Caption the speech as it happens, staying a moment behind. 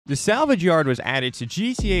The Salvage Yard was added to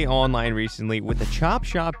GTA Online recently with the Chop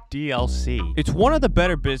Shop DLC. It's one of the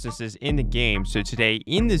better businesses in the game, so today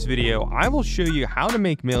in this video, I will show you how to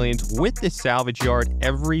make millions with the Salvage Yard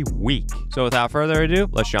every week. So without further ado,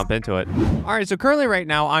 let's jump into it. Alright, so currently right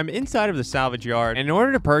now, I'm inside of the Salvage Yard. And in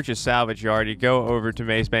order to purchase Salvage Yard, you go over to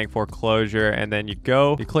Maze Bank Foreclosure, and then you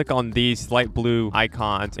click on these light blue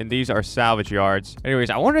icons, and these are Salvage Yards. Anyways,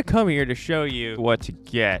 I wanted to come here to show you what to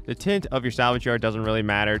get. The tint of your Salvage Yard doesn't really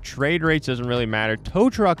matter. Trade rates doesn't really matter. Tow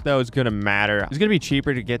truck, though, is going to matter. It's going to be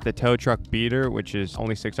cheaper to get the tow truck beater, which is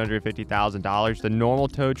only $650,000. The normal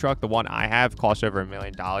tow truck, the one I have, costs over $1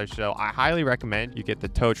 million. So I highly recommend you get the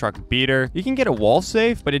tow truck beater. You can get a wall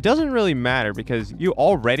safe, but it doesn't really matter because you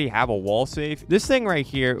already have a wall safe. This thing right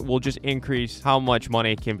here will just increase how much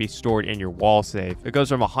money can be stored in your wall safe. It goes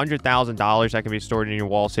from $100,000 that can be stored in your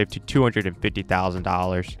wall safe to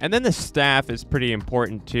 $250,000. And then the staff is pretty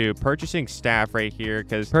important too. Purchasing staff right here,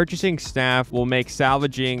 because purchasing staff will make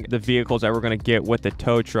salvaging the vehicles that we're going to get with the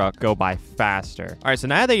tow truck go by faster. All right, so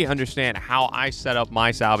now that you understand how I set up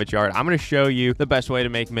my Salvage Yard, I'm going to show you the best way to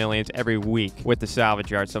make millions every week with the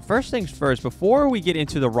Salvage Yard. So first things first, before we get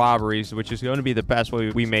into the robberies, which is going to be the best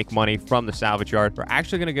way we make money from the Salvage Yard, we're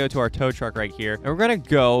actually going to go to our tow truck right here, and we're going to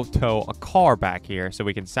go tow a car back here so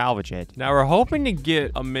we can salvage it. Now, we're hoping to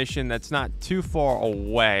get a mission that's not too far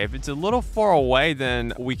away. If it's a little far away,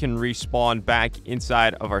 then we can respawn back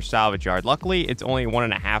inside of our Salvage Yard. Luckily, it's only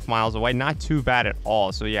 1.5 miles away. Not too bad at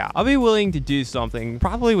all. So yeah, I'll be willing to do something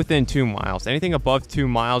probably within 2 miles. Anything above 2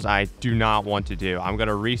 miles, I do not want to do. I'm going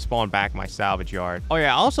to respawn back my Salvage Yard. Oh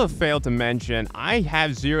yeah, I also failed to mention, I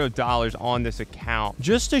have $0 on this account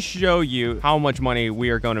just to show you how much money we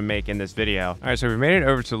are going to make in this video. All right, so we made it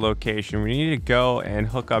over to location. We need to go and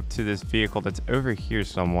hook up to this vehicle that's over here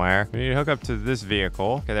somewhere. We need to hook up to this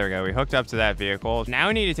vehicle. Okay, there we go. We hooked up to that vehicle. Now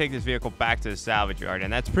we need to take this vehicle back to the Salvage Yard,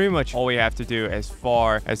 and that's pretty much all we have to do as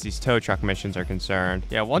far as these tow truck missions are concerned.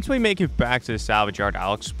 Yeah, once we make it back to the Salvage Yard,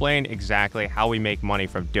 I'll explain exactly how we make money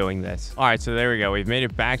from doing this. All right, so there we go. We've made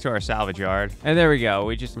it back to our Salvage Yard, and there we go.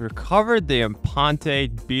 We just recovered the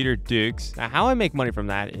Imponte Beater Dukes. Now, how I make money from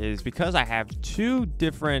that is because I have 2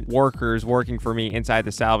 different workers working for me inside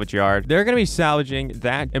the Salvage Yard. They're going to be salvaging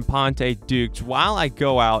that Imponte Dukes while I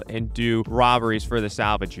go out and do robberies for the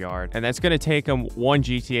Salvage Yard, and that's going to take them 1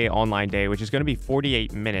 GTA Online day, which is going to be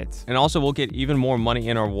 48 minutes. And also, we'll get even more money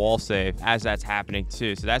in our wall safe as that's happening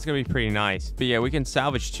too, so that's going to be pretty nice. But yeah, we can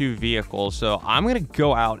salvage 2 vehicles, so I'm going to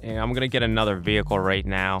go out and I'm going to get another vehicle right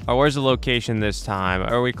now. Oh, where's the location this time?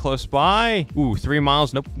 Are we close by? Ooh, 3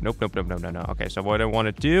 miles. Nope. Okay, so what I want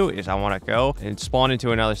to do is I want to go and spawn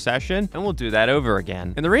into another session, and we'll do that over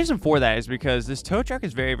again. And the reason for that is because this tow truck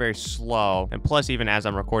is very, very slow, and plus, even as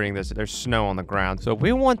I'm recording this, there's snow on the ground. So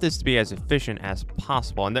we want this to be as efficient as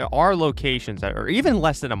possible, and there are locations that are even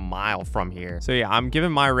less than a mile from here. So yeah, I'm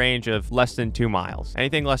giving my range of less than 2 miles.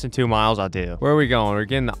 Anything less than 2 miles, I'll do. Where are we going? We're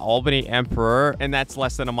getting the Albany Emperor, and that's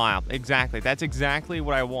less than a mile. Exactly. That's exactly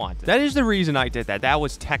what I want. That is the reason I did that. That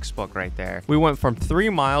was textbook right there. We went from 3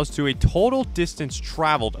 miles to a total distance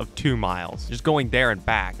traveled of 2 miles, just going there and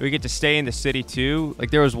back. We get to stay in the city too.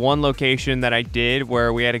 Like, there was one location that I did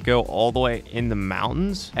where we had to go all the way in the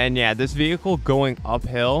mountains, and yeah, this vehicle going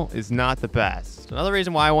uphill is not the best. So another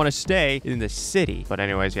reason why I want to stay in the city. But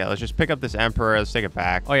anyways, yeah, let's just pick up this Emperor. Let's take it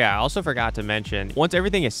back. Oh yeah, I also forgot to mention, once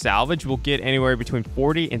everything is salvaged, we'll get anywhere between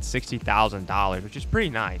 $40,000 and $60,000, which is pretty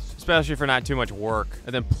nice, especially for not too much work.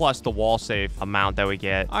 And then plus the wall safe amount that we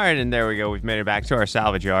get. All right, and there we go. We've made it back to our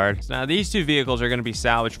Salvage Yard. So now these 2 vehicles are going to be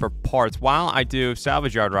salvaged for parts while I do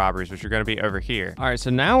Salvage Yard robberies, which are going to be over here. All right, so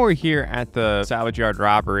now we're here at the Salvage Yard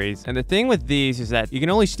robberies. And the thing with these is that you can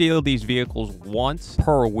only steal these vehicles once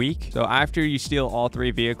per week. So after you steal all 3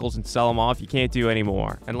 vehicles and sell them off, you can't do any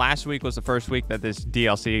more. And last week was the first week that this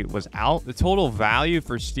DLC was out. The total value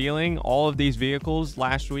for stealing all of these vehicles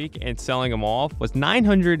last week and selling them off was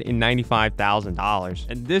 $995,000.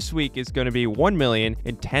 And this week is going to be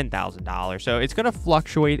 $1,010,000. So it's going to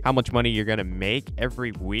fluctuate how much money you're going to make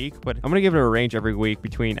every week, but I'm going to give it a range every week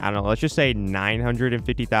between, I don't know, let's just say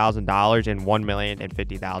 $950,000 and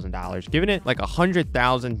 $1,050,000. Giving it like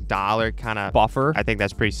 $100,000 kind of buffer. I think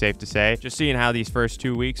that's pretty safe to say. Just seeing how these first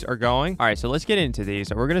 2 weeks are going. All right, so let's get into these.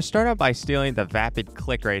 So we're going to start out by stealing the Vapid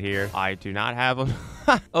Click right here. I do not have them.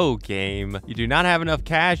 Oh, game. You do not have enough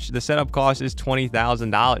cash. The setup cost is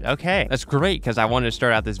 $20,000. Okay, that's great because I wanted to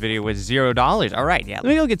start out this video with $0. All right, yeah. Let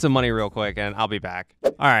me go get some money real quick and I'll be back.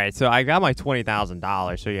 All right, so I got my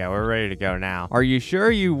 $20,000. So yeah, we're ready to go now. Are you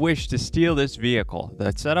sure you wish to steal this vehicle?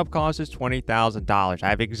 The setup cost is $20,000. I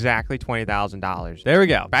have exactly $20,000. There we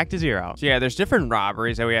go. Back to zero. So yeah, there's different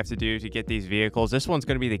robberies that we have to do to get these vehicles. This one's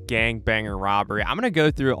going to be the gangbanger robbery. I'm going to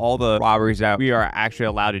go through all the robberies that we are actually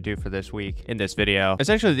allowed to do for this week in this video.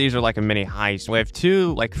 Essentially, these are like a mini heist. We have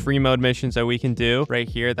two like free mode missions that we can do right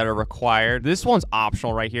here that are required. This one's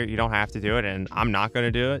optional right here. You don't have to do it, and I'm not going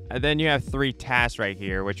to do it. And then you have 3 tasks right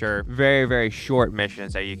here, which are very, very short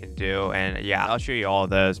missions that you can do. And yeah, I'll show you all of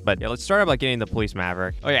those. But yeah, let's start up by getting the police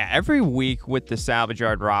maverick. Oh yeah, every week with the Salvage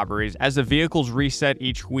Yard robberies, as the vehicles reset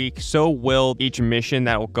each week, so will each mission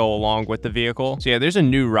that will go along with the vehicle. So yeah, there's a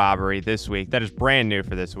new robbery this week that is brand new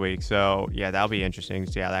for this week. So yeah, that'll be interesting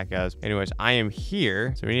to see how that goes. Anyways, I am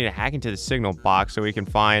here. So we need to hack into the signal box so we can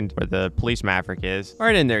find where the police maverick is. All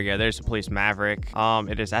right, and there you go. There's the police maverick.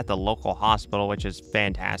 It is at the local hospital, which is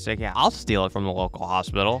fantastic. Yeah, I'll steal it from the local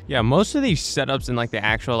hospital. Yeah, most of these setups and like the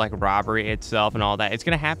actual like robbery itself and all that, it's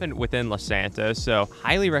gonna happen within Los Santos. So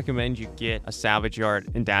highly recommend you get a Salvage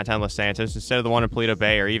Yard in downtown Los Santos instead of the one in Paleto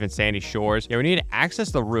Bay or even Sandy Shores. Yeah, we need to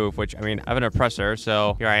access the roof, which I mean, I have an oppressor,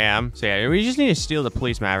 so here I am. So yeah, we just need to steal the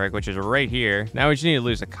police maverick, which is right here. Now we just need to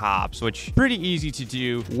lose the cops, which pretty easy to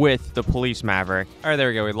do with the police maverick. All right, there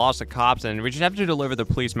we go. We lost the cops and we just have to deliver the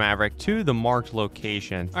police maverick to the marked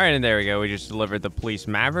location. All right, and there we go. We just delivered the police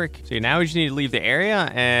maverick. So now we just need to leave the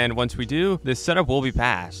area, and once we do, this setup will be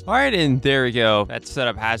passed. All right, and there we go. That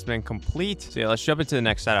setup has been complete. So yeah, let's jump into the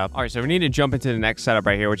next setup. All right, so we need to jump into the next setup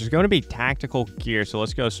right here, which is going to be tactical gear. So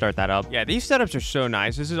let's go start that up. Yeah, these setups are so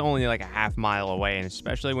nice. This is only like a half-mile away, and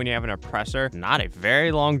especially when you have an oppressor, not a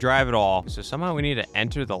very long drive at all. So somehow we need to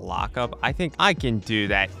enter the lockup. I think I can do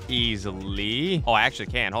that easily. Oh, I actually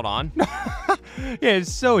can. Hold on. Yeah,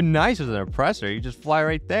 it's so nice with an oppressor. You just fly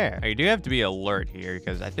right there. You do have to be alert here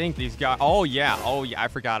because I think these guys... Oh, yeah. I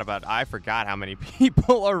forgot how many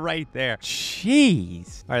people are right there.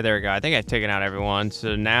 Jeez. All right, there we go. I think I've taken out everyone.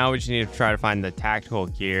 So now we just need to try to find the tactical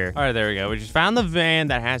gear. All right, there we go. We just found the van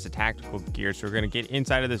that has the tactical gear. So we're going to get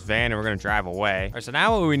inside of this van and we're going to drive away. All right, so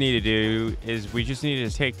now what we need to do is we just need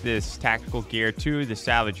to take this tactical gear to the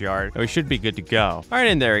salvage yard. And we should be good to go. All right,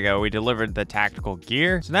 and there we go. We delivered the tactical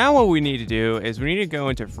gear. So now what we need to do is we need to go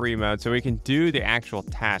into free mode so we can do the actual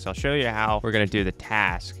task. I'll show you how we're going to do the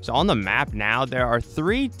task. So on the map now, there are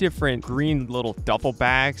 3 different green little duffel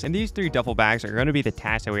bags, and these 3 duffel bags are going to be the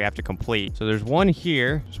tasks that we have to complete. So there's one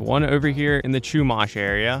here, there's one over here in the Chumash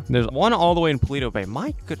area, there's one all the way in Paleto Bay.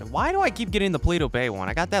 My goodness, why do I keep getting the Paleto Bay one?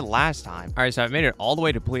 I got that last time. All right, so I've made it all the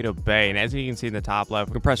way to Paleto Bay, and as you can see in the top left,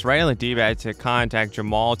 we can press right on the D-pad to contact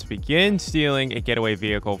Jamal to begin stealing a getaway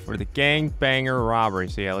vehicle for the gangbanger robbery.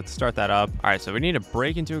 So yeah, let's start that up. All right, so we need to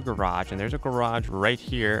break into a garage, and there's a garage right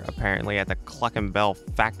here apparently at the Cluck and Bell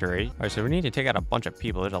factory. All right, so we need to take out a bunch of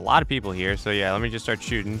people. There's a lot of people here, so yeah, let me just start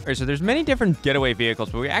shooting. All right, so there's many different getaway vehicles,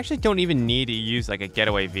 but we actually don't even need to use like a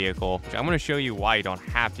getaway vehicle, which I'm going to show you why you don't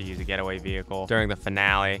have to use a getaway vehicle during the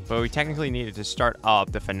finale, but we technically needed to start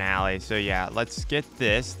up the finale. So yeah, let's get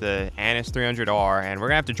this, the Annis 300R, and we're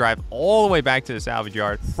gonna have to drive all the way back to the salvage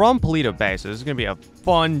yard from Paleto Bay. So this is gonna be a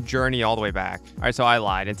fun journey all the way back. All right, so I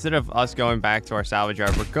lied. Instead of us going back to our salvage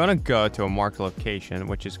yard, we're gonna go to a marked location,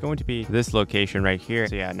 which is going to be this location right here.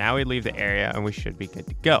 So yeah, now we leave the area and we should be good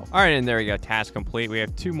to go. All right, and there we go. Task complete. We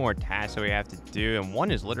have 2 more tasks that we have to do, and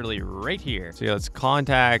one is literally right here. So yeah, let's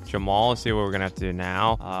contact Jamal. Let's see what we're gonna have to do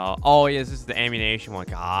now. Oh yes, this is the ammunition one.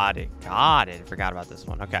 Got it. Forgot about this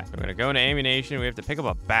one. Okay, we're gonna go into ammunition. We have to pick up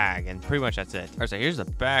a bag, and pretty much that's it. All right, so here's the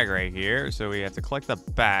bag right here. So we have to collect the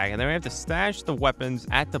bag, and then we have to stash the weapons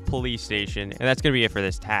at the police station, and that's gonna be it for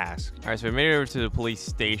this task. All right, so we made it over to the police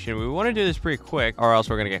station. We want to do this pretty quick or else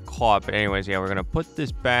we're gonna get caught. But anyways, yeah, we're gonna put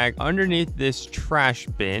this bag underneath this trash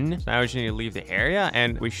bin. So now we just need to leave the area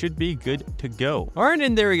and we should be good to go. All right,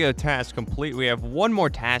 and there we go. Task complete. We have one more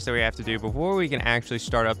task that we have to do before we can actually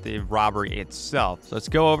start up the robbery itself. So let's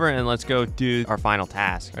go over and let's go do our final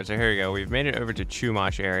task. All right, so here we go. We've made it over to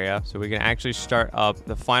Chumash area, so we can actually start up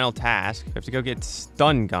the final task. We have to go get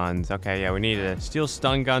stun guns. Okay, yeah, we need to steal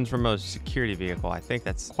stun guns from a security vehicle. I think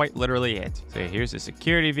that's quite literally it. So here's the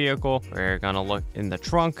security vehicle. We're gonna look in the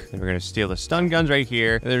trunk and we're gonna steal the stun guns right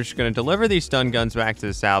here. And they're just gonna deliver these stun guns back to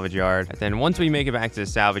the salvage yard. And then once we make it back to the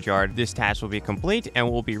salvage yard, this task will be complete and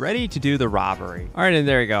we'll be ready to do the robbery. All right, and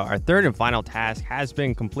there we go. Our third and final task has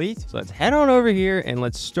been complete. So let's head on over here and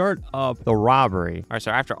let's start up the robbery. All right,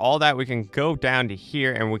 so after all that, we can go down to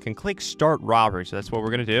here and we can click start robbery. So that's what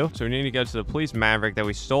we're gonna do. So we need to go to the police maverick that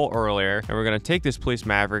we stole earlier, there. And we're going to take this police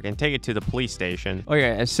maverick and take it to the police station.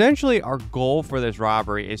 Okay, essentially our goal for this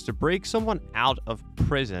robbery is to break someone out of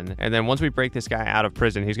prison. And then once we break this guy out of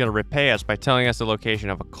prison, he's going to repay us by telling us the location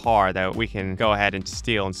of a car that we can go ahead and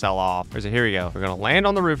steal and sell off. So here we go. We're going to land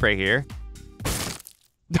on the roof right here.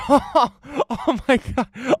 Oh my God.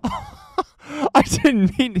 I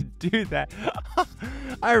didn't mean to do that.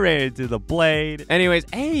 I ran into the blade. Anyways,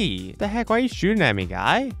 hey, the heck, why are you shooting at me,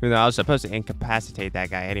 guy? Even though I was supposed to incapacitate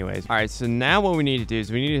that guy anyways. All right, so now what we need to do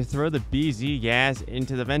is we need to throw the BZ gas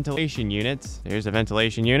into the ventilation units. There's the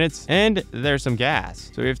ventilation units, and there's some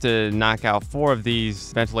gas. So we have to knock out 4 of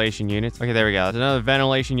these ventilation units. Okay, there we go. There's another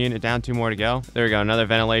ventilation unit down, 2 more to go. There we go, another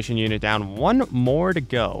ventilation unit down, 1 more to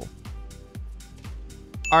go.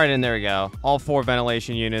 All right, and there we go. All 4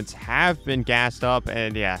 ventilation units have been gassed up,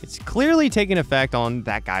 and yeah, it's clearly taking effect on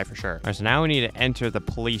that guy for sure. All right, so now we need to enter the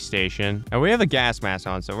police station. And we have a gas mask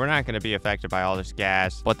on, so we're not going to be affected by all this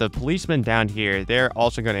gas. But the policemen down here, they're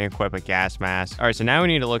also going to equip a gas mask. All right, so now we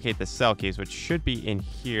need to locate the cell keys, which should be in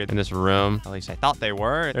here in this room. At least I thought they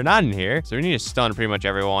were. They're not in here. So we need to stun pretty much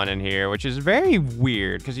everyone in here, which is very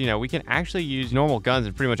weird because, you know, we can actually use normal guns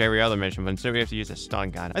in pretty much every other mission, but instead we have to use a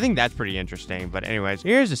stun gun. I think that's pretty interesting. But anyways,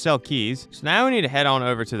 here's the cell keys. So now we need to head on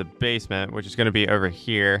over to the basement, which is going to be over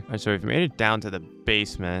here. Right, so we've made it down to the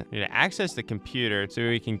basement. We need to access the computer so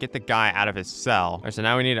we can get the guy out of his cell. Right, so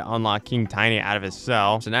now we need to unlock King Tiny out of his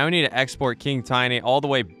cell. So now we need to export King Tiny all the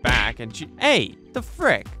way back. And hey, the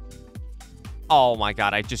frick. Oh my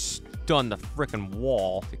God, I just stunned the freaking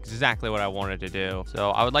wall. Exactly what I wanted to do. So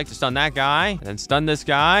I would like to stun that guy and then stun this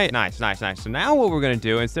guy. Nice, nice, nice. So now what we're going to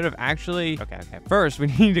do, instead of actually... Okay. First, we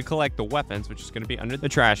need to collect the weapons, which is going to be under the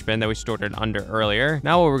trash bin that we stored it under earlier.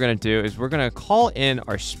 Now what we're going to do is we're going to call in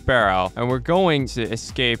our Sparrow, and we're going to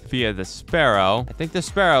escape via the Sparrow. I think the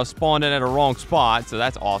Sparrow spawned in at a wrong spot, so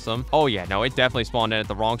that's awesome. Oh yeah, no, it definitely spawned in at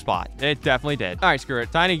the wrong spot. It definitely did. All right, screw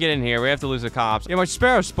it. Tiny, get in here. We have to lose the cops. Yeah, my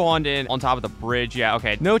Sparrow spawned in on top of the bridge. Yeah,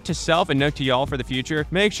 okay. Note to self and note to y'all for the future,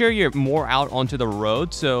 make sure you're more out onto the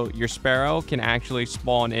road so your Sparrow can actually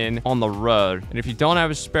spawn in on the road. And if you don't have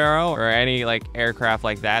a Sparrow or any like aircraft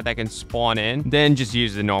like that can spawn in, then just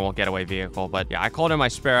use the normal getaway vehicle. But yeah, I called in my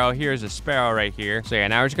Sparrow. Here's a Sparrow right here. So yeah,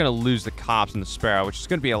 now we're just gonna lose the cops in the Sparrow, which is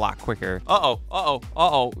gonna be a lot quicker.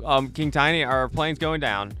 King Tiny, our plane's going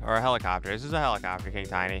down, or a helicopter. This is a helicopter, King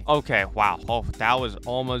Tiny. Okay, wow. Oh, that was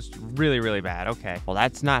almost really bad. Okay, well,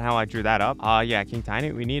 that's not how I drew that up. Yeah, King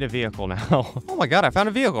Tiny, we need a vehicle now. Oh my God, I found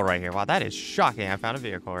a vehicle right here. Wow, that is shocking. I found a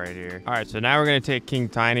vehicle right here. All right, so now we're going to take King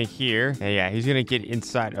Tiny here. And yeah, he's going to get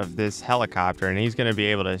inside of this helicopter and he's going to be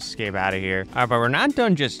able to escape out of here. All right, but we're not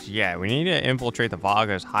done just yet. We need to infiltrate the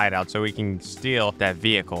Vagos hideout so we can steal that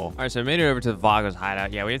vehicle. All right, so I made it over to the Vagos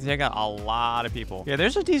hideout. Yeah, we have to take out a lot of people. Yeah,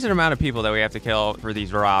 there's a decent amount of people that we have to kill for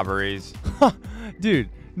these robberies. Dude.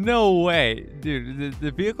 No way. Dude, the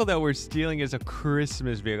vehicle that we're stealing is a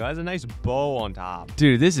Christmas vehicle. It has a nice bow on top.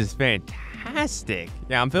 Dude, this is fantastic.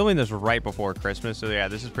 Yeah, I'm filming this right before Christmas, so yeah,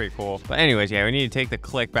 this is pretty cool. But anyways, yeah, we need to take the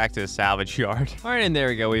click back to the salvage yard. All right, and there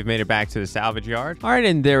we go. We've made it back to the salvage yard. All right,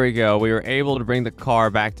 and there we go. We were able to bring the car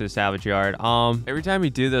back to the salvage yard. Every time you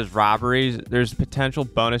do those robberies, there's potential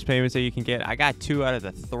bonus payments that you can get. I got 2 out of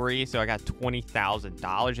the 3, so I got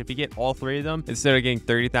 $20,000. If you get all 3 of them, instead of getting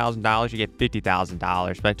 $30,000, you get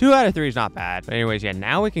 $50,000. But 2 out of 3 is not bad. But anyways, yeah,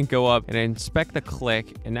 now we can go up and inspect the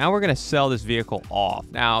click, and now we're gonna sell this vehicle off.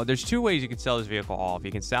 Now, there's 2 ways you can sell this vehicle off.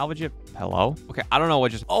 You can salvage it. Hello? Okay, I don't know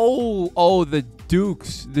what just... Oh, the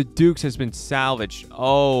Dukes. The Dukes has been salvaged.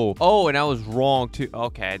 Oh, and I was wrong too.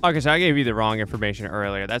 Okay, so I gave you the wrong information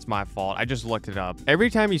earlier. That's my fault. I just looked it up. Every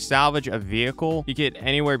time you salvage a vehicle, you get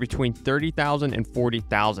anywhere between $30,000 and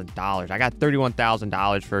 $40,000. I got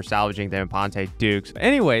 $31,000 for salvaging the Imponte Dukes. But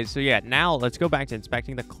anyways, so yeah, now let's go back to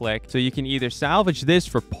inspecting the click. So you can either salvage this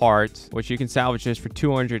for parts, which you can salvage this for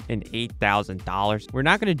 $208,000. We're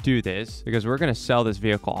not going to do this because we're going to sell this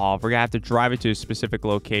vehicle off. We're going to have to drive it to a specific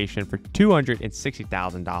location for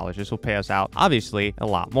 $260,000. This will pay us out, obviously, a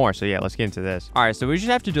lot more. So yeah, let's get into this. All right, so we just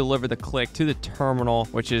have to deliver the click to the terminal,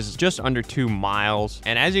 which is just under 2 miles.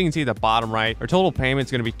 And as you can see, the bottom right, our total payment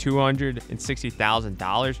is going to be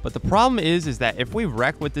 $260,000. But the problem is that if we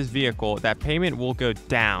wreck with this vehicle, that payment will go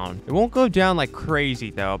down. It won't go down like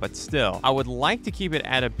crazy though, but still, I would like to keep it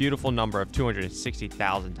at a beautiful number of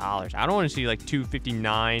 $260,000. I don't want to see like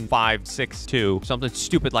 259,562, something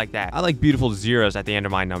stupid like that. I like beautiful zeros at the end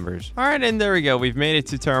of my numbers. All right, and there we go. We've made it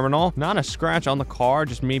to terminal. Not a scratch on the car,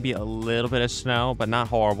 just maybe a little bit of snow, but not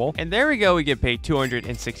horrible. And there we go. We get paid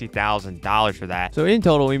 $260,000 for that. So in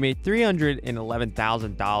total, we made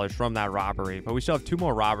 $311,000 from that robbery, but we still have 2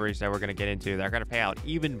 more robberies that we're going to get into that are going to pay out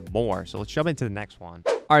even more. So let's jump into the next one.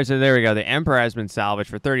 All right, so there we go. The Emperor has been salvaged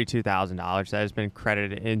for $32,000. That has been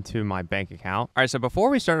credited into my bank account. All right, so before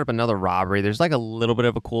we start up another robbery, there's like a little bit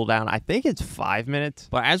of a cooldown. I think it's 5 minutes.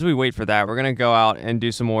 But as we wait for that, we're going to go out and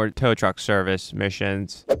do some more tow truck service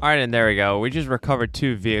missions. All right, and there we go. We just recovered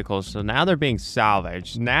 2 vehicles, so now they're being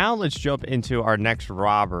salvaged. Now let's jump into our next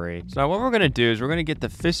robbery. So what we're going to do is we're going to get the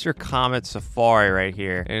Pfister Comet Safari right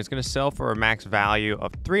here, and it's going to sell for a max value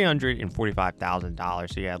of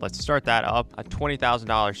 $345,000. So yeah, let's start that up. A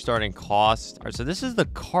 $20,000 starting cost. All right, so this is the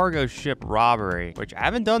cargo ship robbery, which I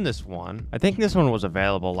haven't done this one. I think this one was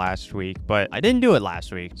available last week, but I didn't do it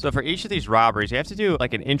last week. So for each of these robberies, you have to do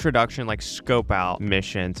like an introduction, like scope out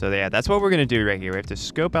mission. So yeah, that's what we're going to do right here. We have to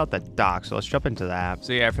scope out the dock. So let's jump into that.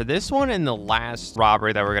 So yeah, for this one and the last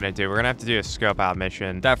robbery that we're going to do, we're going to have to do a scope out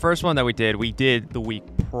mission. That first one that we did the week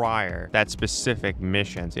prior, that specific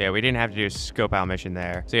mission. So yeah, we didn't have to do a scope out mission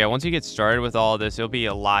there. So yeah, once you get started with all of this, it'll be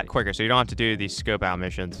a lot quicker. So you don't have to do these scope out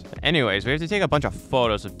missions. Anyways, we have to take a bunch of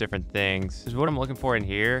photos of different things. This is what I'm looking for in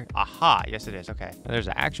here. Aha, yes it is. Okay. And there's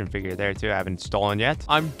an action figure there too. I haven't stolen yet.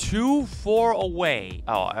 I'm too far away.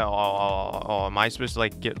 Oh, am I supposed to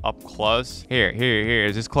like get up close? Here.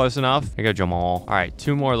 Is this close enough? Here you go, Jamal. All right,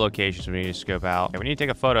 2 more locations we need to scope out. Okay, we need to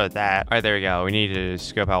take a photo of that. All right, there we go. We need to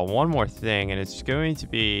scope out one more thing, and it's going to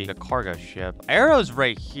be the cargo ship. Arrow's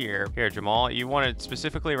right here. Here, Jamal, you want it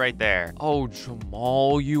specifically right there. Oh,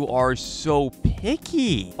 Jamal, you are so picky.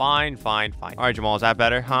 Fine. All right, Jamal, is that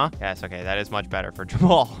better, huh? Yes, okay, that is much better for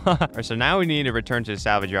Jamal. All right, so now we need to return to the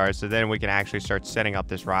salvage yard so then we can actually start setting up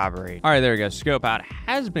this robbery. All right, there we go. Scope out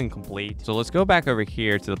has been complete. So let's go back over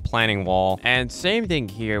here to the planning wall. And same thing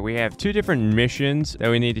here. We have 2 different missions that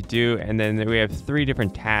we need to do, and then we have 3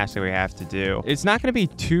 different tasks that we have to do. It's not going to be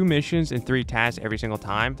 2 missions and 3 tasks every single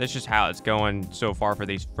time. That's just how it's going so far for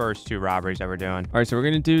these first 2 robberies that we're doing. All right, so we're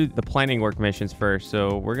going to do the planning work missions first.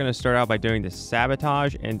 So we're going to start out by doing the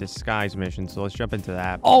sabotage and disguise mission. So let's jump into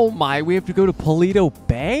that. Oh my, we have to go to Paleto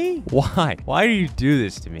Bay? Why do you do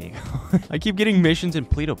this to me? I keep getting missions in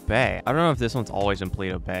Paleto Bay. I don't know if this one's always in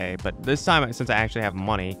Paleto Bay, but this time, since I actually have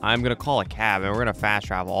money, I'm going to call a cab and we're going to fast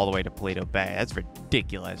travel all the way to Paleto Bay. That's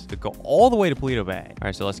ridiculous to go all the way to Paleto Bay. All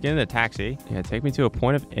right, so let's get in the taxi. Yeah, take me to a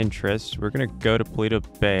point of interest. We're going to go to Paleto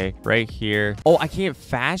Bay right here. Oh, I can't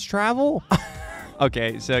fast travel?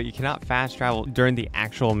 Okay, so you cannot fast travel during the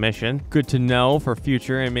actual mission. Good to know for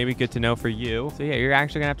future and maybe good to know for you. So yeah, you're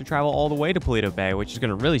actually gonna have to travel all the way to Paleto Bay, which is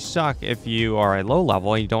gonna really suck if you are a low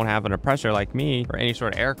level and you don't have an oppressor like me or any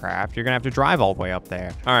sort of aircraft. You're gonna have to drive all the way up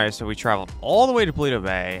there. All right, so we traveled all the way to Paleto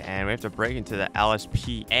Bay and we have to break into the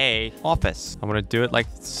LSPA office. I'm gonna do it like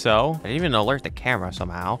so. I didn't even alert the camera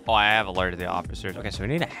somehow. Oh, I have alerted the officers. Okay, so we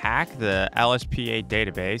need to hack the LSPA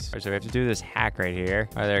database. All right, so we have to do this hack right here.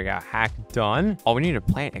 All right, there we go, hack done. Oh, we need to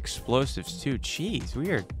plant explosives too. Jeez,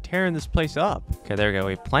 we are tearing this place up. Okay, there we go.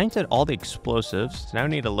 We planted all the explosives. So now we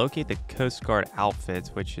need to locate the Coast Guard outfits,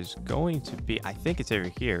 which is going to be, I think it's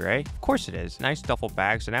over here, right? Of course it is. Nice duffel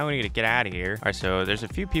bag. So now we need to get out of here. All right, so there's a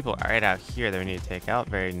few people right out here that we need to take out.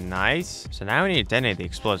 Very nice. So now we need to detonate the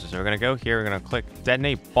explosives. So we're going to go here. We're going to click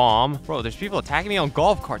detonate bomb. Bro, there's people attacking me on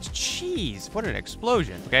golf carts. Jeez, what an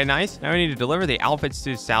explosion. Okay, nice. Now we need to deliver the outfits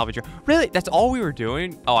to the salvage yard. Really? That's all we were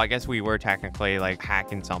doing? Oh, I guess we were technically like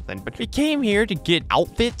hacking something, but we came here to get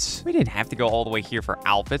outfits. We didn't have to go all the way here for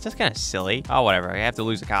outfits. That's kind of silly. Oh, whatever. We have to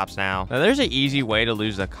lose the cops now. Now, there's an easy way to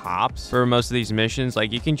lose the cops for most of these missions.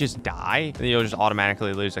 Like, you can just die, and you'll just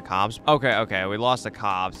automatically lose the cops. Okay, we lost the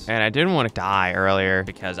cops, and I didn't want to die earlier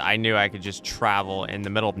because I knew I could just travel in the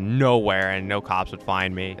middle of nowhere and no cops would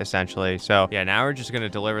find me, essentially. So, yeah, now we're just going to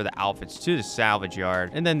deliver the outfits to the salvage yard,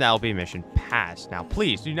 and then that'll be mission passed. Now,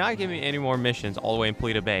 please do not give me any more missions all the way in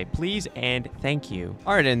Paleto Bay. Please and thank you.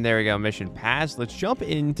 All right, and there we go. Mission passed. Let's jump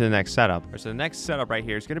into the next setup. So the next setup right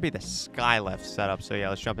here is going to be the skylift setup. So yeah,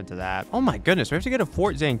 let's jump into that. Oh my goodness, we have to go to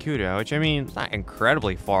Fort Zancudo, which I mean, it's not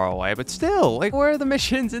incredibly far away, but still, like, where are the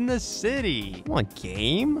missions in the city? Come on,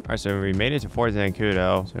 game. All right, so we made it to Fort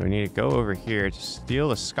Zancudo. So we need to go over here to steal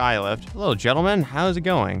the skylift. Hello, gentlemen. How's it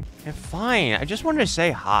going? Yeah, fine. I just wanted to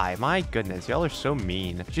say hi. My goodness, y'all are so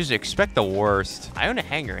mean. Just expect the worst. I own a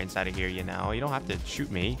hangar inside of here, you know. You don't have to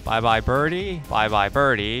shoot me. Bye-bye, birdie. Bye-bye,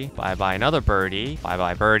 birdie. Bye-bye, another birdie.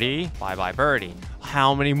 Bye-bye, birdie. Bye-bye, birdie.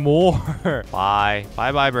 How many more? Bye.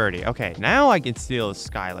 Bye-bye, birdie. Okay, now I can steal the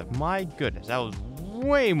skylift. My goodness, that was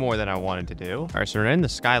way more than I wanted to do. All right, so we're in the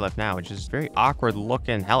skylift now, which is a very awkward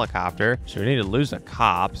looking helicopter. So we need to lose the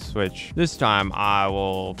cops, which this time I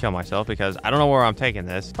will kill myself because I don't know where I'm taking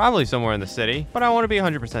this. Probably somewhere in the city, but I want to be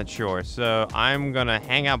 100% sure. So I'm gonna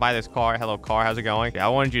hang out by this car. Hello, car, how's it going? Yeah, I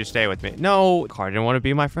wanted you to stay with me. No, car didn't want to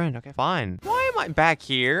be my friend. Okay, fine. Why am I back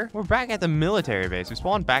here? We're back at the military base. We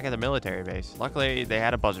spawned back at the military base. Luckily, they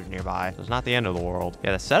had a buzzard nearby, so it's not the end of the world.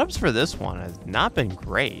 Yeah, the setups for this one has not been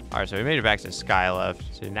great. All right, so we made it back to Skylift.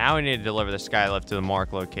 So now we need to deliver the Skylift to the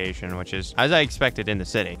marked location, which is as I expected in the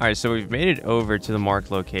city. All right, so we've made it over to the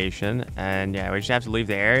marked location, and yeah, we just have to leave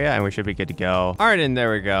the area and we should be good to go. All right, and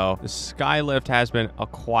there we go. The Skylift has been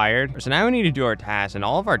acquired. So now we need to do our tasks, and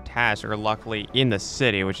all of our tasks are luckily in the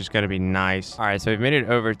city, which is going to be nice. All right, so we've made it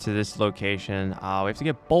over to this location. We have to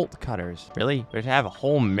get bolt cutters. Really? We have to have a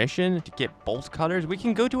whole mission to get bolt cutters? We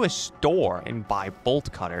can go to a store and buy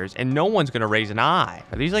bolt cutters, and no one's going to raise an eye.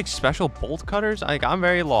 Are these like special bolt cutters? Like, I'm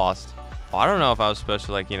very lost. Well, I don't know if I was supposed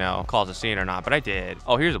to, like, you know, cause a scene or not, but I did.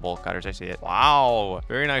 Oh, here's the bolt cutters. I see it. Wow.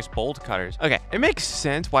 Very nice bolt cutters. Okay. It makes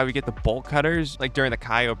sense why we get the bolt cutters, like, during the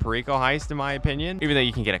Cayo Perico heist, in my opinion. Even though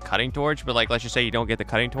you can get a cutting torch, but, like, let's just say you don't get the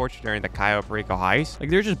cutting torch during the Cayo Perico heist. Like,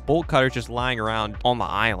 there's just bolt cutters just lying around on the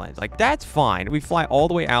island. Like, that's fine. We fly all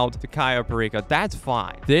the way out to Cayo Perico. That's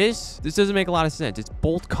fine. This doesn't make a lot of sense. It's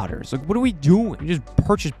bolt cutters. Like, what are we doing? We just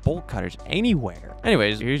purchase bolt cutters anywhere.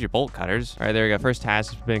 Anyways, here's your bolt cutters. All right, there we go. First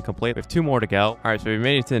task has been complete. We have 2 more to go. All right, so we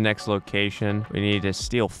made it to the next location. We need to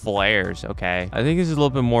steal flares. Okay. I think this is a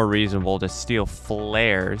little bit more reasonable to steal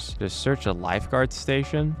flares. Just search a lifeguard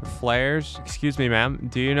station for flares. Excuse me, ma'am.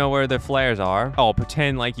 Do you know where the flares are? Oh,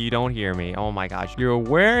 pretend like you don't hear me. Oh my gosh. You're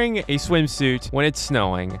wearing a swimsuit when it's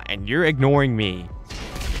snowing and you're ignoring me.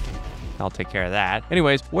 I'll take care of that.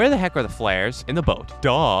 Anyways, where the heck are the flares? In the boat.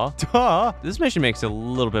 Duh. Duh. This mission makes a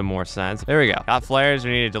little bit more sense. There we go. Got flares.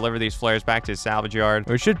 We need to deliver these flares back to the salvage yard.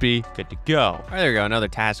 We should be good to go. All right, there we go. Another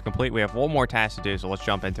task complete. We have one more task to do, so let's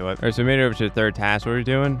jump into it. All right, so we made it over to the 3rd task. What are we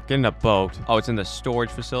doing? Getting a boat. Oh, it's in the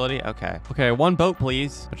storage facility? Okay. Okay, 1 boat,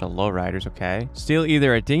 please. Bunch of lowriders, okay. Steal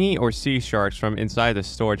either a dinghy or sea sharks from inside the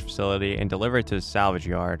storage facility and deliver it to the salvage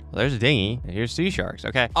yard. Well, there's a dinghy, and here's sea sharks.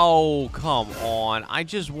 Okay. Oh, come on. I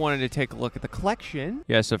just wanted to take a look at the collection.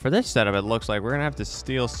 Yeah, so for this setup, it looks like we're gonna have to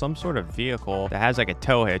steal some sort of vehicle that has like a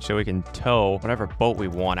tow hitch so we can tow whatever boat we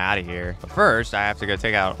want out of here. But first, I have to go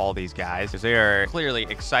take out all these guys because they are clearly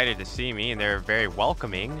excited to see me and they're very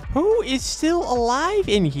welcoming. Who is still alive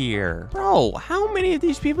in here? Bro, how many of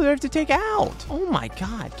these people do I have to take out? Oh my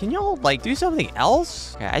God, can y'all like do something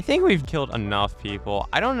else? Okay, I think we've killed enough people.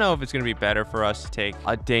 I don't know if it's gonna be better for us to take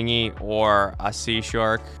a dinghy or a sea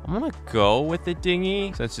shark. I'm gonna go with the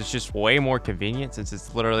dinghy since it's just way more convenient since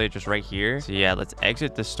it's literally just right here. So yeah, let's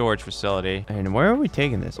exit the storage facility. And where are we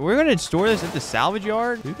taking this? We're gonna store this at the salvage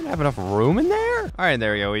yard? We can have enough room in there? All right,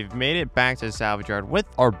 there we go. We've made it back to the salvage yard with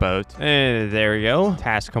our boat. And there we go.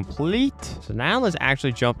 Task complete. So now let's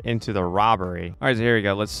actually jump into the robbery. All right, so here we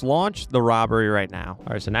go. Let's launch the robbery right now.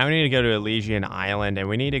 All right, so now we need to go to Elysian Island and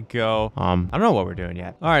we need to go, I don't know what we're doing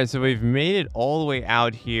yet. All right, so we've made it all the way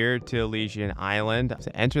out here to Elysian Island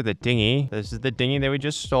to enter the dinghy. This is the dinghy that we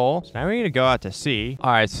just stole. So now we need to go out to sea.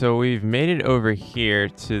 All right, so we've made it over here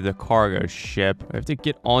to the cargo ship. We have to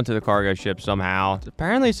get onto the cargo ship somehow. It's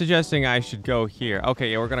apparently suggesting I should go here.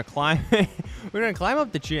 Okay, yeah, we're gonna climb. We're gonna climb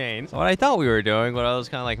up the chain. So what I thought we were doing, but I was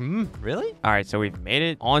kind of like, really? All right, so we've made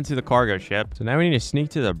it onto the cargo ship. So now we need to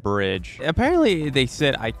sneak to the bridge. Apparently, they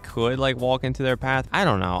said I could like walk into their path. I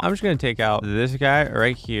don't know. I'm just gonna take out this guy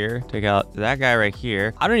right here. Take out that guy right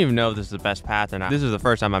here. I don't even know if this is the best path or not. This is the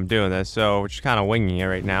first time I'm doing this, so we're just kind of winging it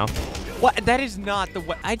right now. What? That is not the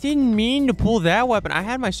weapon. I didn't mean to pull that weapon. I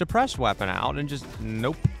had my suppressed weapon out and just,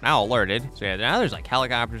 nope. Now alerted. So yeah, now there's like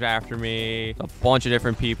helicopters after me. A bunch of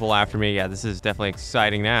different people after me. Yeah, this is definitely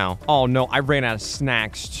exciting now. Oh no, I ran out of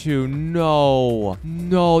snacks too. No.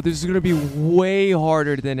 No, this is gonna be way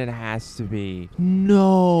harder than it has to be.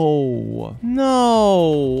 No.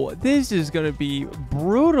 No. This is gonna be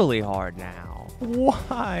brutally hard now.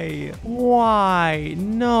 Why? Why?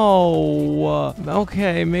 No.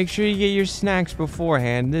 Okay, make sure you get your snacks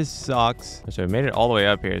beforehand. This sucks. So we made it all the way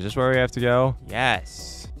up here. Is this where we have to go?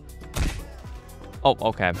 Yes. Oh,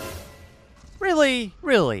 okay. Really?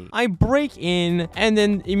 Really? I break in and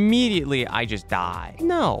then immediately I just die.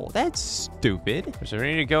 No, that's stupid. So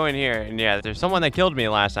we need to go in here and yeah, there's someone that killed me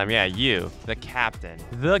last time. Yeah, you, the captain.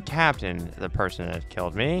 The captain, the person that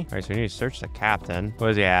killed me. All right, so we need to search the captain. What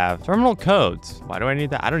does he have? Terminal codes. Why do I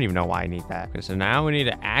need that? I don't even know why I need that. Okay, so now we need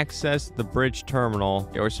to access the bridge terminal.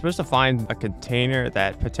 Yeah, we're supposed to find a container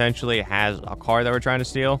that potentially has a car that we're trying to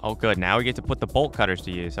steal. Oh, good. Now we get to put the bolt cutters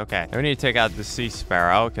to use. Okay. Now we need to take out the sea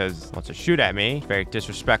sparrow because it wants to shoot at me. me. Very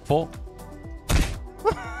disrespectful.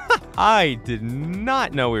 I did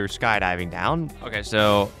not know we were skydiving down. Okay,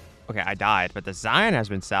 so... Okay, I died, but the Zion has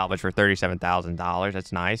been salvaged for $37,000.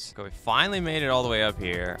 That's nice. Okay, we finally made it all the way up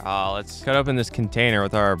here. Let's cut open this container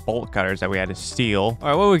with our bolt cutters that we had to steal. All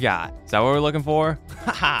right, what we got? Is that what we're looking for?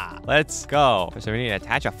 Haha, let's go. So we need to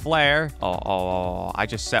attach a flare. Oh, I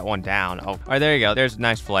just set one down. Oh, all right, there you go. There's a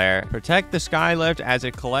nice flare. Protect the skylift as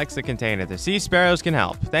it collects the container. The sea sparrows can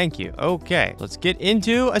help. Thank you. Okay, let's get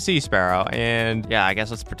into a sea sparrow, and yeah, I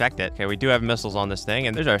guess let's protect it. Okay, we do have missiles on this thing,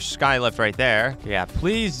 and there's our skylift right there. Yeah,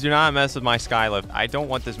 please do not mess with my skylift. I don't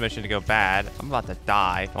want this mission to go bad. I'm about to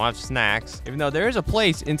die. I don't have snacks. Even though there is a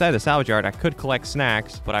place inside the salvage yard I could collect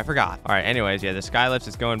snacks, but I forgot. All right, anyways, yeah, the skylift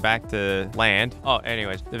is going back to land. Oh,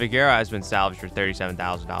 anyways, the Vigera has been salvaged for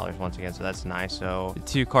 $37,000 once again, so that's nice. So the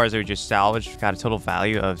 2 cars that we just salvaged got a total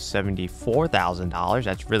value of $74,000.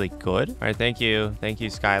 That's really good. All right, thank you. Thank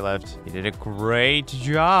you, skylift. You did a great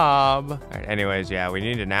job. All right, anyways, yeah, we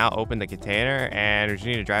need to now open the container, and we just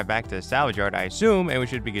need to drive back to the salvage yard, I assume, and we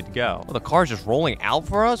should be good to go. Oh, the car's just rolling out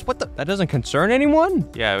for us? What the? That doesn't concern anyone?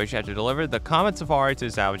 Yeah, we should have to deliver the Comet Safari to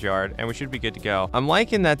the salvage yard, and we should be good to go. I'm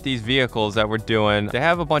liking that these vehicles that we're doing, they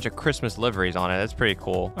have a bunch of Christmas liveries on it. That's pretty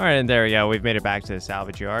cool. All right, and there we go. We've made it back to the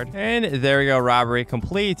salvage yard. And there we go. Robbery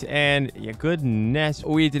complete. And yeah, goodness,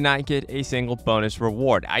 we did not get a single bonus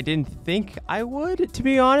reward. I didn't think I would, to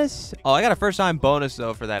be honest. Oh, I got a first-time bonus,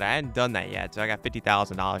 though, for that. I hadn't done that yet, so I got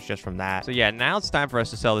 $50,000 just from that. So yeah, now it's time for us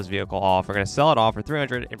to sell this vehicle off. We're going to sell it off for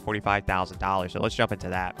 $345,000. So let's jump into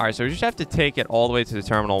that. All right, so we just have to take it all the way to the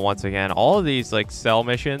terminal once again. All of these like sell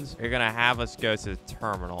missions are gonna have us go to the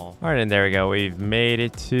terminal. All right, and there we go. We've made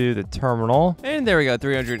it to the terminal, and there we go.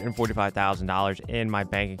 $345,000 in my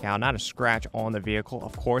bank account. Not a scratch on the vehicle,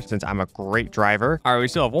 of course, since I'm a great driver. All right, we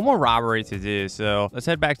still have one more robbery to do, so let's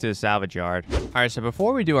head back to the salvage yard. All right, so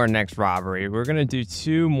before we do our next robbery, we're gonna do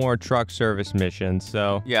 2 more truck service missions.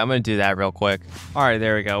 So yeah, I'm gonna do that real quick. All right,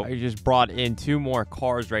 there we go. I just brought in 2 more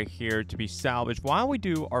cars right here to be salvaged while we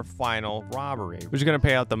do our final robbery, which is going to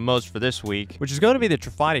pay out the most for this week, which is going to be the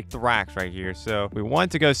Trifonic Thrax right here. So we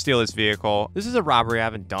want to go steal this vehicle. This is a robbery I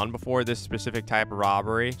haven't done before, this specific type of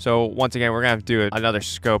robbery. So once again, we're going to have to do another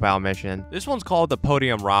scope out mission. This one's called the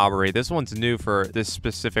Podium Robbery. This one's new for this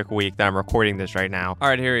specific week that I'm recording this right now. All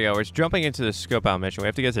right, here we go. We're jumping into the scope out mission. We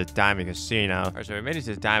have to get to the Diamond Casino. All right, so we made it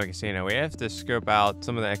to the Diamond Casino. We have to scope out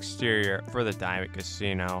some of the exterior for the Diamond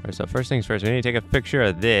Casino. All right, so first things first, we need to take a picture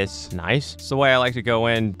of this. Nice. It's the way I like to go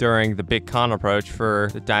in during the big con approach for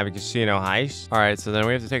the Diamond Casino heist. All right, so then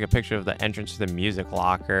we have to take a picture of the entrance to the music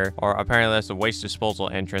locker, or apparently that's the waste disposal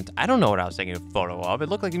entrance. I don't know what I was taking a photo of. It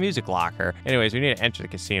looked like a music locker. Anyways, we need to enter the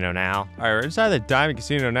casino now. All right, we're inside the Diamond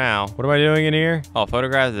Casino now. What am I doing in here? Oh,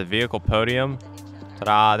 photograph the vehicle podium.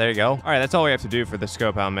 Ta-da, there you go. All right, that's all we have to do for the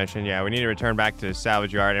scope out mission. Yeah, we need to return back to the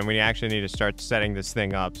salvage yard, and we actually need to start setting this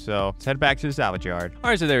thing up. So let's head back to the salvage yard. All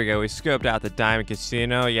right, so there we go. We scoped out the Diamond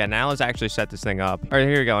Casino. Yeah, now let's actually set this thing up. All right,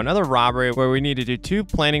 here we go. Another robbery where we need to do 2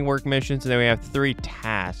 planning work missions, and then we have 3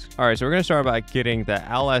 tasks. All right, so we're going to start by getting the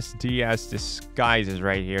LSDS disguises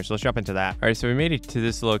right here. So let's jump into that. All right, so we made it to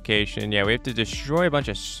this location. Yeah, we have to destroy a bunch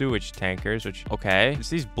of sewage tankers, which, okay. It's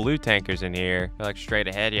these blue tankers in here. They're like straight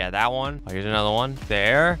ahead. Yeah, that one. Oh, here's another one.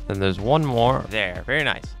 There. Then there's one more there. Very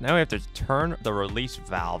nice. Now we have to turn the release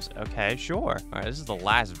valves. Okay, sure. All right, this is the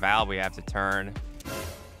last valve we have to turn.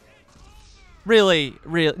 Really?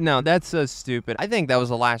 No, that's so stupid. I think that was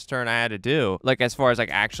the last turn I had to do. Like, as far as,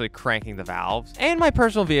 like, actually cranking the valves. And my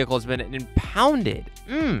personal vehicle has been impounded.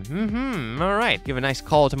 All right. Give a nice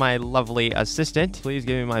call to my lovely assistant. Please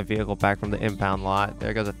give me my vehicle back from the impound lot.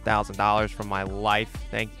 There goes $1,000 from my life.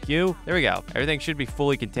 Thank you. There we go. Everything should be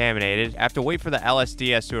fully contaminated. I have to wait for the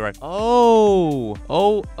LSDS to arrive. Oh,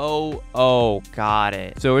 got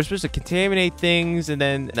it. So we're supposed to contaminate things, and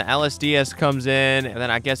then the LSDS comes in, and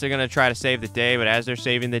then I guess they're going to try to save the day, but as they're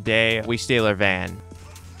saving the day, we steal their van.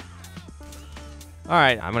 All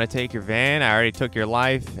right, I'm going to take your van. I already took your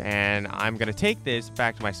life, and I'm going to take this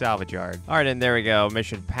back to my salvage yard. All right, and there we go.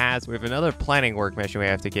 Mission passed. We have another planning work mission we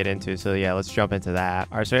have to get into, so yeah, let's jump into that.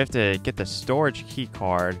 All right, so we have to get the storage key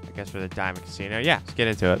card, I guess, for the Diamond Casino. Yeah, let's get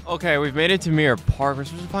into it. Okay, we've made it to Mirror Park. We're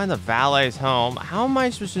supposed to find the valet's home. How am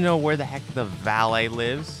I supposed to know where the heck the valet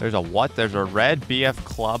lives? There's a what? There's a red BF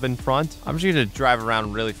club in front. I'm just going to drive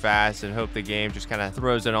around really fast and hope the game just kind of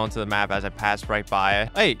throws it onto the map as I pass right by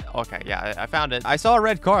it. Hey, okay, yeah, I found it. I saw a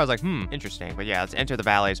red car. I was like, interesting. But yeah, let's enter the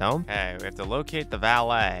valet's home. Okay, we have to locate the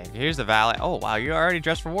valet. Here's the valet. Oh, wow, you're already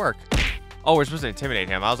dressed for work. Oh, we're supposed to intimidate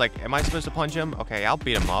him. I was like, am I supposed to punch him? Okay, I'll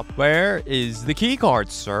beat him up. Where is the key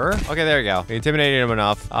card, sir? Okay, there we go. We intimidated him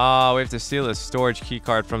enough. We have to steal his storage key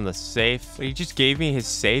card from the safe. He just gave me his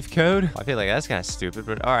safe code. I feel like that's kind of stupid,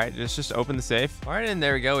 but all right, let's just open the safe. All right, and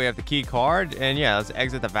there we go. We have the key card, and yeah, let's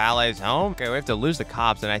exit the valet's home. Okay, we have to lose the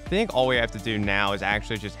cops, and I think all we have to do now is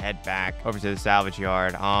actually just head back over to the salvage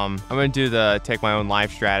yard. I'm gonna do the take my own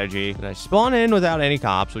life strategy. And I spawn in without any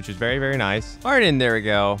cops, which is very, very nice. All right, and there we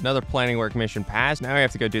go. Another planning work mission passed. Now we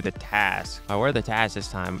have to go do the task. Where are the tasks this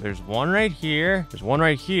time? There's one right here. There's one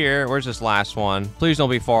right here. Where's this last one? Please don't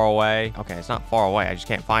be far away. Okay, it's not far away. I just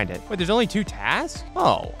can't find it. Wait, there's only 2 tasks?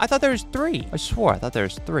 Oh, I thought there was 3. I swore I thought there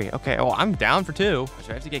was 3. Okay, oh, I'm down for 2. So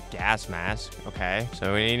I have to get gas mask. Okay,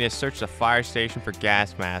 so we need to search the fire station for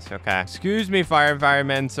gas mask. Okay. Excuse me,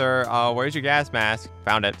 firemen, sir. Where's your gas mask?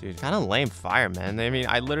 Found it. Dude, kind of lame firemen. I mean,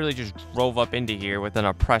 I literally just drove up into here with an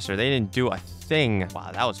oppressor. They didn't do a thing.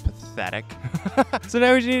 Wow, that was pathetic. So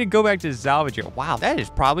now we just need to go back to the salvage yard. Wow, that is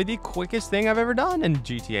probably the quickest thing I've ever done in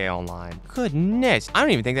GTA Online. Goodness, I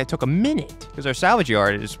don't even think that took a minute because our salvage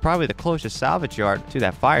yard is probably the closest salvage yard to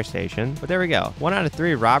that fire station. But there we go. 1 out of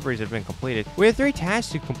 3 robberies have been completed. We have 3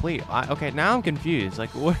 tasks to complete. Okay, now I'm confused. Like,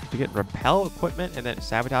 what? To get repel equipment and then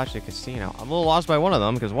sabotage the casino. I'm a little lost by one of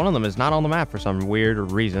them because one of them is not on the map for some weird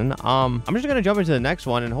reason. I'm just gonna jump into the next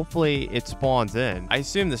one and hopefully it spawns in. I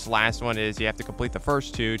assume this last one is you have to complete the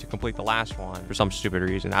first 2 to complete the last one for some stupid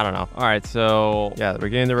reason. I don't know. All right, so yeah, we're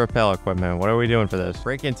getting the repel equipment. What are we doing for this?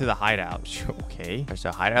 Break into the hideout. Okay,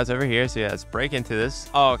 so hideout's over here. So yeah, let's break into this.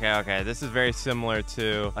 Oh, okay. This is very similar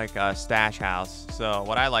to like a stash house. So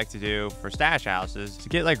what I like to do for stash houses is to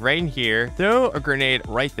get like right in here, throw a grenade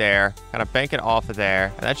right there, kind of bank it off of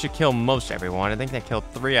there, and that should kill most everyone. I think that killed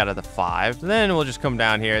 3 out of the 5. So then we'll just come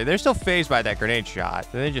down here. They're still phased by that grenade shot.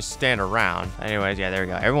 So they just stand around. Anyways, yeah, there we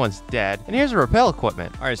go. Everyone's dead. And here's the repel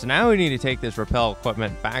equipment. All right, so now we need to take this repel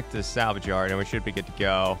equipment back to the salvage yard and we should be good to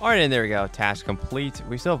go. All right, and there we go. Task complete.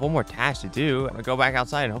 We still have one more task to do. I'm gonna go back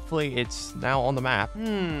outside and hopefully it's now on the map.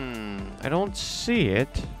 I don't see it.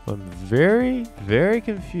 I'm very, very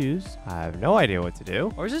confused. I have no idea what to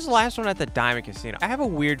do. Or is this the last one at the Diamond Casino? I have a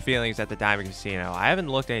weird feeling it's at the Diamond Casino. I haven't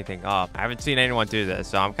looked anything up. I haven't seen anyone do this,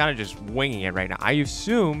 so I'm kind of just winging it right now. I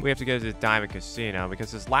assume we have to go to the Diamond Casino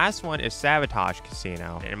because this last one is Sabotage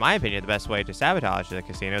Casino. And in my opinion, the best way to sabotage the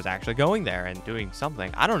casino is actually going there and doing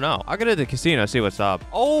something. I don't know. I'll go to the casino, see what's up.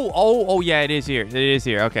 Oh, yeah, it is here. It is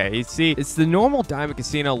here. Okay, you see, it's the normal Diamond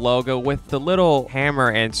Casino logo with the little hammer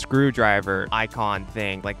and screwdriver icon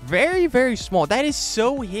thing. Like, very, very small. That is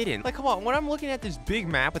so hidden. Like, come on. When I'm looking at this big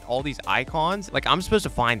map with all these icons, like, I'm supposed to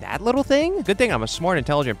find that little thing? Good thing I'm a smart,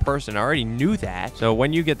 intelligent person. I already knew that. So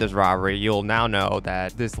when you get this robbery, you'll now know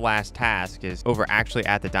that this last task is over actually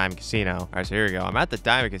at the Diamond Casino. All right, so here we go. I'm at the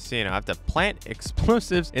Diamond Casino. I have to plant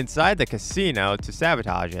explosives inside the casino to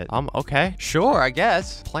sabotage it. Okay. Sure, I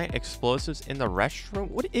guess. Plant explosives in the restroom?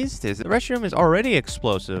 What is this? The restroom is already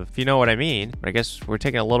explosive, if you know what I mean. But I guess we're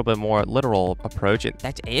taking a little bit more literal approach.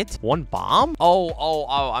 That's it? 1 bomb? Oh,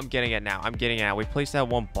 I'm getting it now. I'm getting it now. We placed that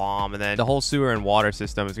 1 bomb, and then the whole sewer and water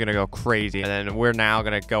system is gonna go crazy. And then we're now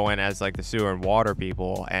gonna go in as like the sewer and water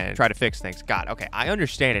people and try to fix things. God, okay. I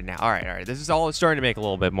understand it now. All right. This is all starting to make a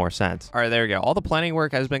little bit more sense. All right, there we go. All the planning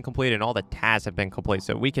work has been completed and all the tasks have been complete.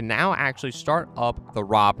 So we can now actually start up the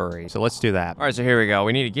robbery. So let's do that. All right, so here we go.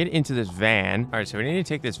 We need to get into this van. All right, so we need to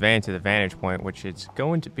take this van to the vantage point, which is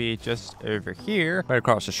going to be just over here, right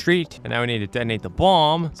across the street. And now we need to detonate the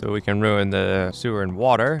bomb so we can ruin the sewer and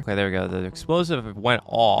water. Okay, there we go. The explosive went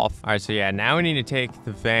off. All right, so yeah, now we need to take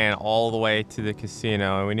the van all the way to the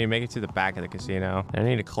casino and we need to make it to the back of the casino. And I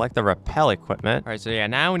need to collect the repel equipment. All right, so yeah,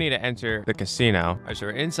 now we need to enter the casino. All right, so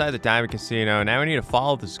we're inside the Diamond Casino. Now we need to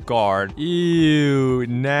follow this guard. Ew,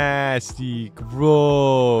 nasty,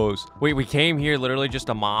 gross. Wait, we came here literally just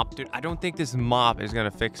to mop? Dude, I don't think this mop is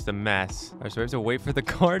gonna fix the mess. All right, so we have to wait for the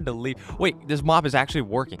guard to leave. Wait, this mop is actually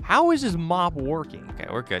working. How is this mop working? Okay,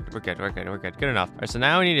 we're good. Good enough. All right, so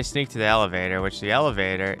now we need to sneak to the elevator, which the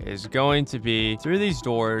elevator is going to be through these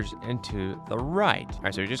doors and to the right. All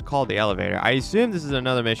right, so we just called the elevator. I assume this is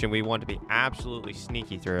another mission we want to be absolutely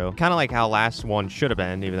sneaky through. Kind of like how last one should have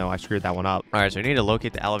been, even though I screwed that one up. All right, so we need to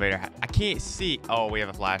locate the elevator. I can't see. Oh, we have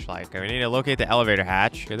a flashlight. Okay, we need to locate the elevator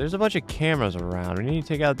hatch. Okay, there's a bunch of cameras around. We need to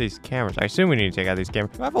take out these cameras. I assume we need to take out these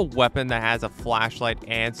cameras. Do I have a weapon that has a flashlight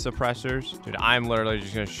and suppressors? Dude, I'm literally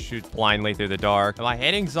just gonna shoot blindly through the dark. Am I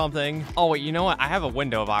hitting something? Oh, wait, you know what? I have a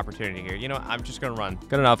window of opportunity here. You know what? I'm just gonna run.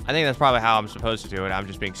 Good enough. I think that's probably how I'm supposed to do it. I'm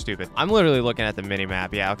just being stupid. I'm literally looking at the mini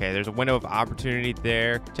map. Yeah, okay. There's a window of opportunity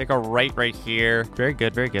there. Take a right here. Very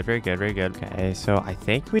good, very good, very good, very good. Okay, so I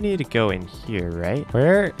think we need to go in here, right?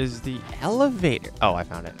 Where is the elevator? Oh, I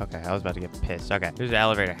found it. Okay, I was about to get pissed. Okay, there's the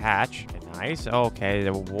elevator hatch. Okay, nice. Okay,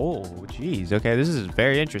 whoa, geez. Okay, this is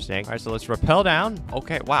very interesting. All right, so let's rappel down.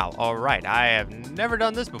 Okay, wow. All right, I have never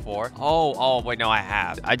done this before. Oh, wait, no, I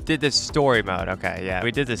have. I did this story mode. Okay, yeah,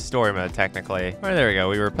 we did this story mode technically. All right, there we go.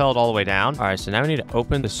 We rappelled all the way down. All right, so now we need to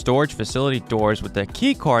open the storage facility doors with the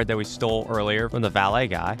key card that we stole earlier from the valet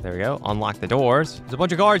guy. There we go. Unlock the doors. There's a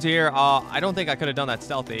bunch of guards here. I don't think I could have done that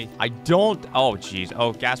stealthy. I don't. Oh, geez.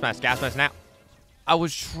 Oh, gas mask now. I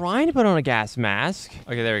was trying to put on a gas mask.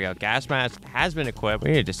 Okay, there we go. Gas mask has been equipped.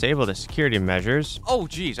 We need to disable the security measures. Oh,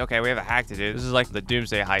 geez. Okay, we have a hack to do. This is like the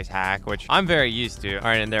Doomsday Heist hack, which I'm very used to. All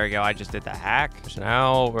right, and there we go. I just did the hack. So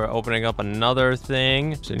now we're opening up another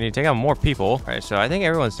thing. So you need to take out more people. All right, so I think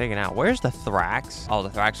everyone's taken out. Where's the Thrax? Oh, the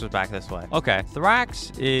Thrax was back this way. Okay,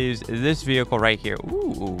 Thrax is this vehicle right here.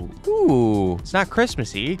 Ooh. It's not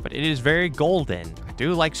Christmassy, but it is very golden. I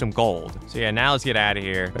do like some gold. So yeah, now let's get out of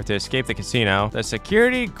here. We have to escape the casino. The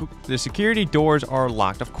security doors are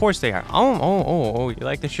locked. Of course they are. Oh, you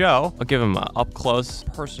like the show? I'll give them an up-close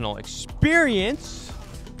personal experience.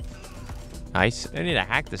 Nice. I need to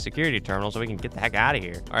hack the security terminal so we can get the heck out of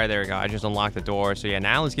here. All right, there we go. I just unlocked the door. So yeah,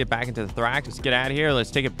 now let's get back into the Thrax. Let's get out of here.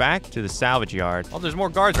 Let's take it back to the salvage yard. Oh, there's more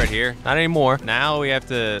guards right here. Not anymore. Now we have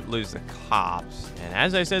to lose the cops. And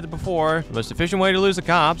as I said before, the most efficient way to lose the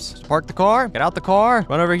cops is park the car, get out the car,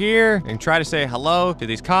 run over here, and try to say hello to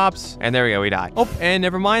these cops. And there we go, we die. Oh, and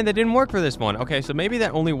never mind, that didn't work for this one. Okay, so maybe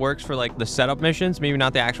that only works for like the setup missions, maybe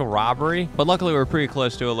not the actual robbery. But luckily, we're pretty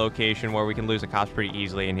close to a location where we can lose the cops pretty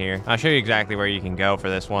easily in here. I'll show you exactly where you can go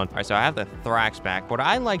for this one. All right, so I have the Thrax back. What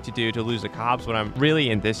I like to do to lose the cops when I'm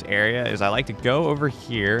really in this area is I like to go over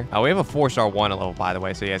here. We have a 4-star 1 level, by the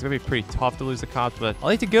way. So yeah, it's gonna be pretty tough to lose the cops, but I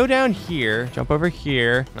like to go down here, jump over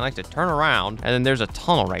here. I like to turn around, and then there's a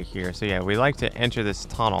tunnel right here. So yeah, we like to enter this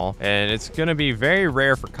tunnel, and it's gonna be very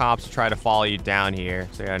rare for cops to try to follow you down here.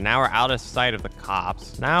 So yeah, now we're out of sight of the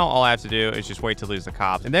cops. Now all I have to do is just wait to lose the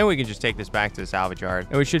cops, and then we can just take this back to the salvage yard,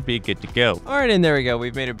 and we should be good to go. All right, and there we go.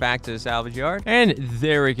 We've made it back to the salvage yard, and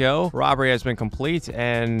there we go. Robbery has been complete,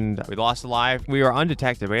 and we lost a life. We were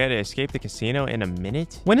undetected. We had to escape the casino in a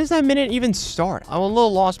minute. When does that minute even start? I'm a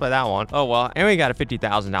little lost by that one. Oh well, and we got a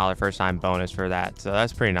 $50,000 first time bonus for that, so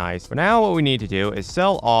that's pretty nice. But now what we need to do is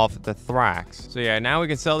sell off the Thrax. So yeah, now we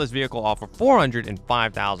can sell this vehicle off for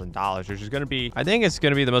 $405,000, which is going to be, I think it's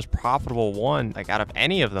going to be the most profitable one, like out of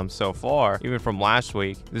any of them so far, even from last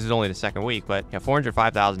week. This is only the second week, but yeah,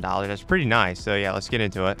 $405,000, that's pretty nice. So yeah, let's get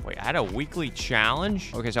into it. Wait, I had a weekly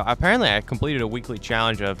challenge? Okay, so apparently I completed a weekly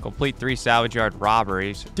challenge of complete 3 salvage yard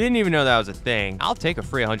robberies. Didn't even know that was a thing. I'll take a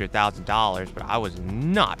free $100,000, but I was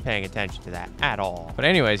not paying attention to that at all. But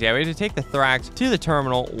anyways, yeah, we had to take the Thrax to the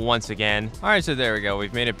terminal once again. All right, so there we go.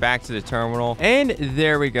 We've made it back to the terminal, and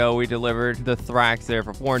there we go. We delivered the Thrax there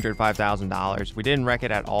for $405,000. We didn't wreck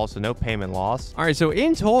it at all, so no payment loss. All right, so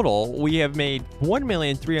in total, we have made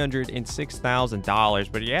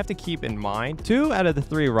 $1,306,000, but you have to keep in mind 2 out of the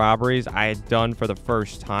 3 robberies I had done for the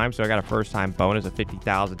first time, so I got a first time bonus of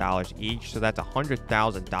 $50,000 each, so that's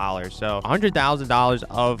 $100,000. So $100,000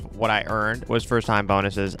 of what I earned was first time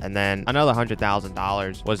bonuses, and then another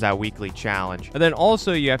 $100,000 was that weekly challenge. And then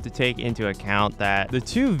also you have to take into account that the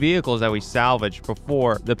 2 vehicles that we salvaged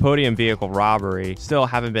before the podium vehicle robbery still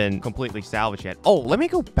haven't been completely salvaged yet. Oh, let me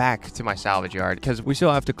go back to my salvage yard because we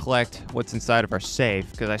still have to collect what's inside of our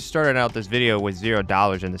safe, because I started out this video with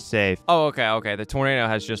 $0 in the safe. Oh, okay. The Tornado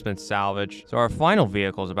has just been salvaged, so our final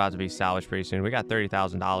vehicle is about to be salvaged pretty soon. We got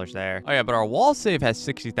 $30,000 there. Oh yeah, but our wall safe has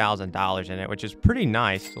 $60,000 in it, which is pretty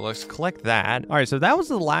nice. So let's collect that. All right, so that was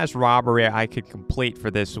the last robbery I could complete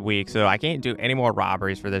for this week, so I can't do any more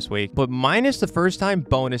robberies for this week. But minus the first time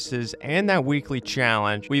bonuses and that weekly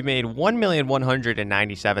challenge, we made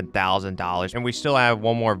 $1,197,000, and we still have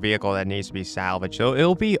one more vehicle that needs to be salvaged. So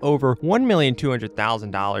it'll be over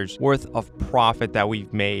 $1,200,000 worth of profit that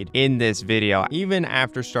we've made in this video, even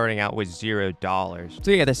after starting out with $0.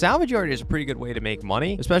 So yeah, the salvage yard is a pretty good way to make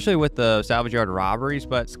money, especially with the salvage yard robberies,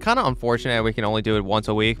 but it's kind of unfortunate we can only do it once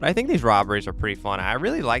a week. But I think these robberies are pretty fun. I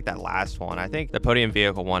really like that last one. I think the podium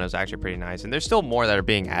vehicle one is actually pretty nice, and there's still more that are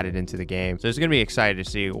being added into the game, so it's gonna be excited to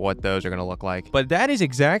see what those are gonna look like. But that is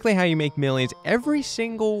exactly how you make millions every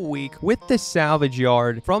single week with the salvage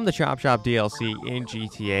yard from the Chop Shop DLC in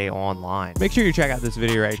GTA Online. Make sure you check out this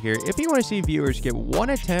video right here if you want to see viewers get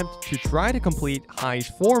one attempt to try to complete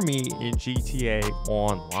heist for me in GTA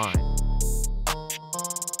Online.